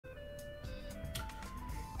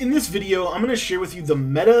In this video, I'm going to share with you the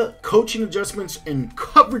meta coaching adjustments and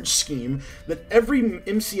coverage scheme that every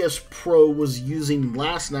MCS Pro was using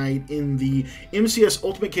last night in the MCS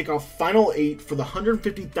Ultimate Kickoff Final 8 for the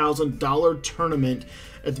 $150,000 tournament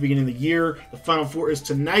at the beginning of the year. The Final Four is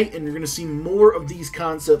tonight, and you're going to see more of these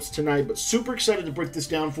concepts tonight, but super excited to break this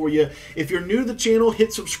down for you. If you're new to the channel,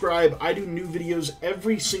 hit subscribe. I do new videos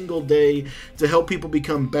every single day to help people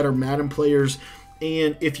become better Madden players.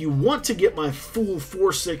 And if you want to get my full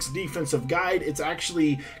 4-6 defensive guide, it's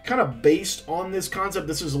actually kind of based on this concept.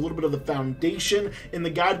 This is a little bit of the foundation. In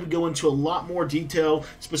the guide, we go into a lot more detail,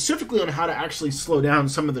 specifically on how to actually slow down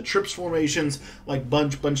some of the trips formations, like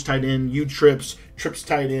bunch tight end, U-trips, trips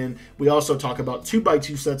tight end. We also talk about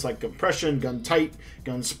 2x2 sets like compression, gun tight,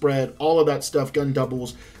 gun spread, all of that stuff, gun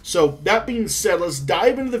doubles. So that being said, let's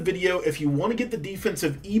dive into the video. If you want to get the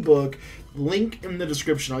defensive ebook, link in the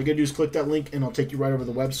description. All you gotta do is click that link and I'll take you right over to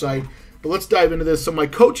the website. But let's dive into this. So my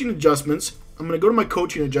coaching adjustments, I'm gonna go to my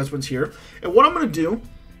coaching adjustments here. And what I'm gonna do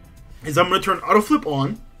is I'm gonna turn auto flip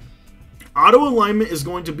on. Auto alignment is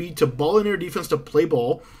going to be to ball in air defense to play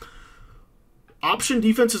ball. Option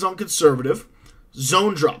defense is on conservative.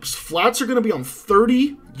 Zone drops. Flats are going to be on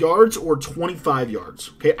 30 yards or 25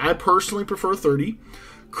 yards. Okay, I personally prefer 30.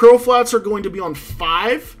 Curl flats are going to be on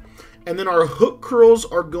 5. And then our hook curls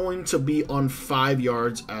are going to be on 5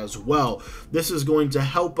 yards as well. This is going to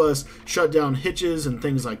help us shut down hitches and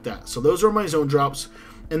things like that. So those are my zone drops.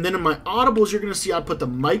 And then in my audibles, you're going to see I put the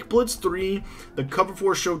Mike Blitz 3, the Cover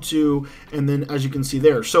 4 Show 2, and then as you can see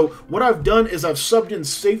there. So what I've done is I've subbed in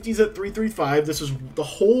safeties at 3-3-5. This is the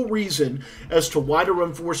whole reason as to why to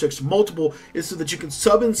run 4-6 multiple is so that you can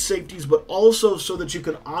sub in safeties, but also so that you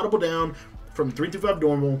can audible down from 3-5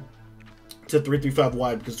 normal to 3-3-5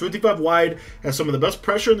 wide, because 3-3-5 wide has some of the best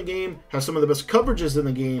pressure in the game, has some of the best coverages in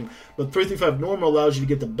the game, but 3-3-5 normal allows you to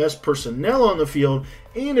get the best personnel on the field,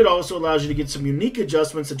 and it also allows you to get some unique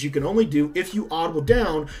adjustments that you can only do if you audible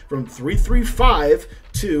down from 3-3-5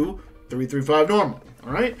 to 3-3-5 normal.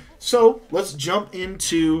 All right, so let's jump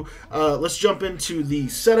into the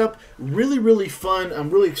setup. Really fun. I'm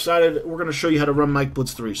really excited. We're going to show you how to run Mike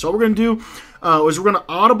Blitz 3. So what we're going to do is we're going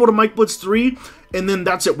to audible to Mike Blitz 3, and then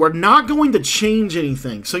that's it. We're not going to change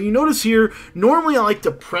anything. So you notice here, normally I like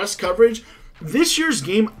to press coverage. This year's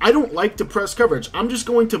game, I don't like to press coverage. I'm just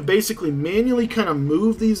going to basically manually kind of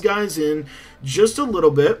move these guys in just a little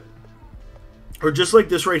bit, or just like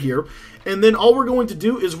this right here. And then all we're going to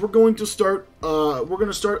do is we're going to start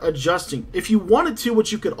adjusting. If you wanted to,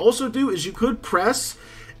 what you could also do is you could press,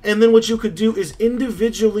 and then what you could do is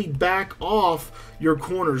individually back off your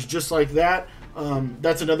corners just like that.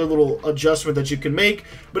 That's another little adjustment that you can make.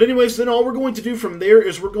 But anyways, then all we're going to do from there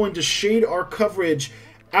is we're going to shade our coverage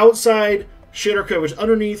outside, shade our coverage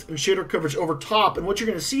underneath, and shade our coverage over top. And what you're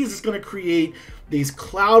going to see is it's going to create these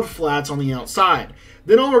cloud flats on the outside.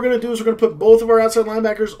 Then all we're going to do is we're going to put both of our outside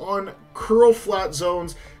linebackers on curl flat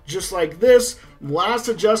zones just like this. Last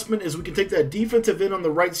adjustment is we can take that defensive end on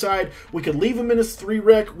the right side. We could leave him in a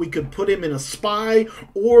 3-rec. We could put him in a spy,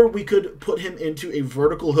 or we could put him into a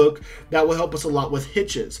vertical hook. That will help us a lot with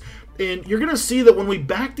hitches. And you're going to see that when we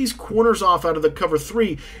back these corners off out of the cover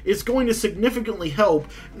 3, it's going to significantly help.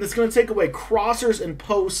 And it's going to take away crossers and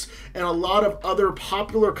posts and a lot of other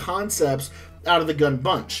popular concepts out of the gun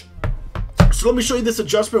bunch. So let me show you this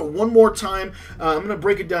adjustment one more time. I'm going to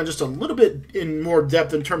break it down just a little bit in more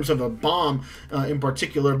depth in terms of a bomb in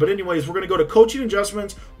particular. But anyways, we're going to go to coaching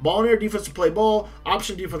adjustments, ball and air defense to play ball,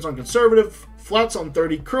 option defense on conservative, flats on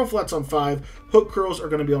 30, curl flats on 5, hook curls are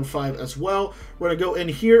going to be on 5 as well. We're going to go in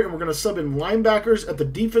here and we're going to sub in linebackers at the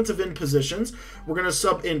defensive end positions. We're going to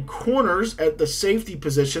sub in corners at the safety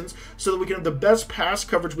positions so that we can have the best pass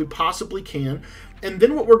coverage we possibly can. And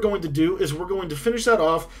then what we're going to do is we're going to finish that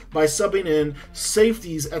off by subbing in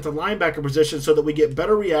safeties at the linebacker position so that we get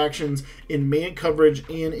better reactions in man coverage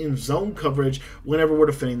and in zone coverage whenever we're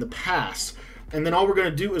defending the pass. And then all we're going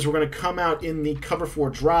to do is we're going to come out in the cover 4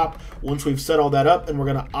 drop once we've set all that up, and we're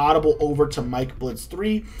going to audible over to Mike Blitz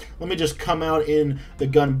 3. Let me just come out in the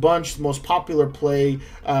gun bunch. The most popular play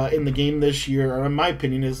in the game this year, or in my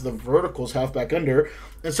opinion, is the verticals halfback under.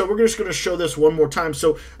 And so we're just going to show this one more time.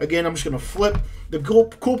 So again, I'm just going to flip. The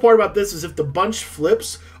cool part about this is if the bunch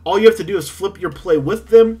flips, all you have to do is flip your play with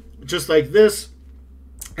them, just like this.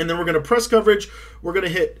 And then we're going to press coverage. We're going to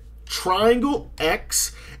hit triangle,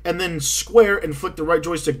 X, and then square and flick the right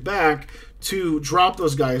joystick back to drop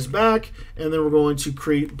those guys back, and then we're going to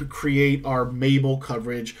create our Mabel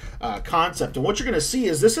coverage concept. And what you're going to see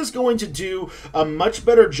is this is going to do a much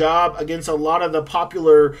better job against a lot of the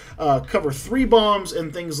popular cover 3 bombs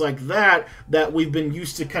and things like that we've been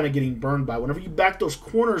used to kind of getting burned by. Whenever you back those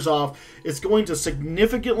corners off, it's going to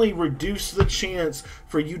significantly reduce the chance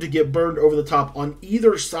for you to get burned over the top on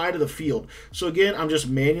either side of the field. So again, I'm just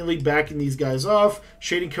manually backing these guys off,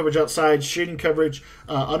 shading coverage outside, shading coverage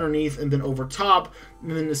underneath, and then over top,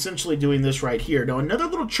 and then essentially doing this right here. Now, another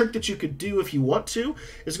little trick that you could do if you want to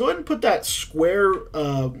is go ahead and put that square,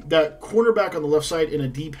 that cornerback on the left side in a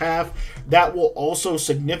deep half. That will also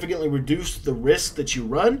significantly reduce the risk that you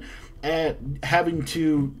run at having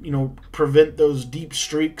to, prevent those deep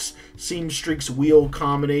streaks, seam streaks, wheel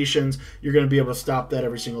combinations. You're going to be able to stop that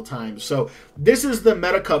every single time. So this is the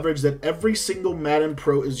meta coverage that every single Madden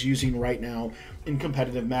Pro is using right now in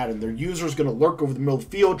competitive Madden. Their user is going to lurk over the middle of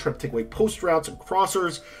the field, try to take away post routes and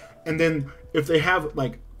crossers, and then if they have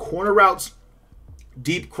like corner routes,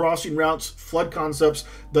 deep crossing routes, flood concepts,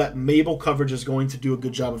 that Mabel coverage is going to do a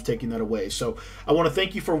good job of taking that away. So I want to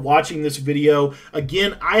thank you for watching this video.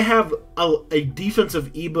 Again, I have a defensive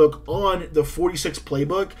ebook on the 46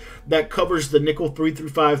 playbook that covers the nickel 3-5,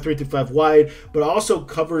 3-5 wide, but also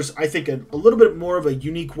covers, I think, a little bit more of a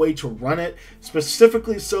unique way to run it,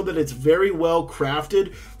 specifically so that it's very well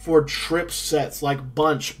crafted for trip sets like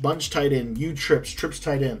bunch tight end, trips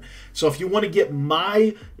tight end. So if you want to get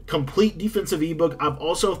my complete defensive ebook, I've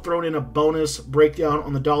also thrown in a bonus breakdown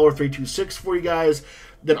on the $326 for you guys.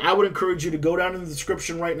 Then I would encourage you to go down in the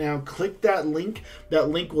description right now, click that link. That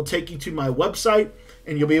link will take you to my website,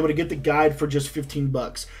 and you'll be able to get the guide for just 15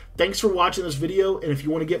 bucks. Thanks for watching this video, and if you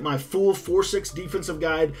want to get my full 4-6 defensive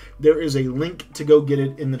guide, there is a link to go get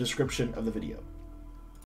it in the description of the video.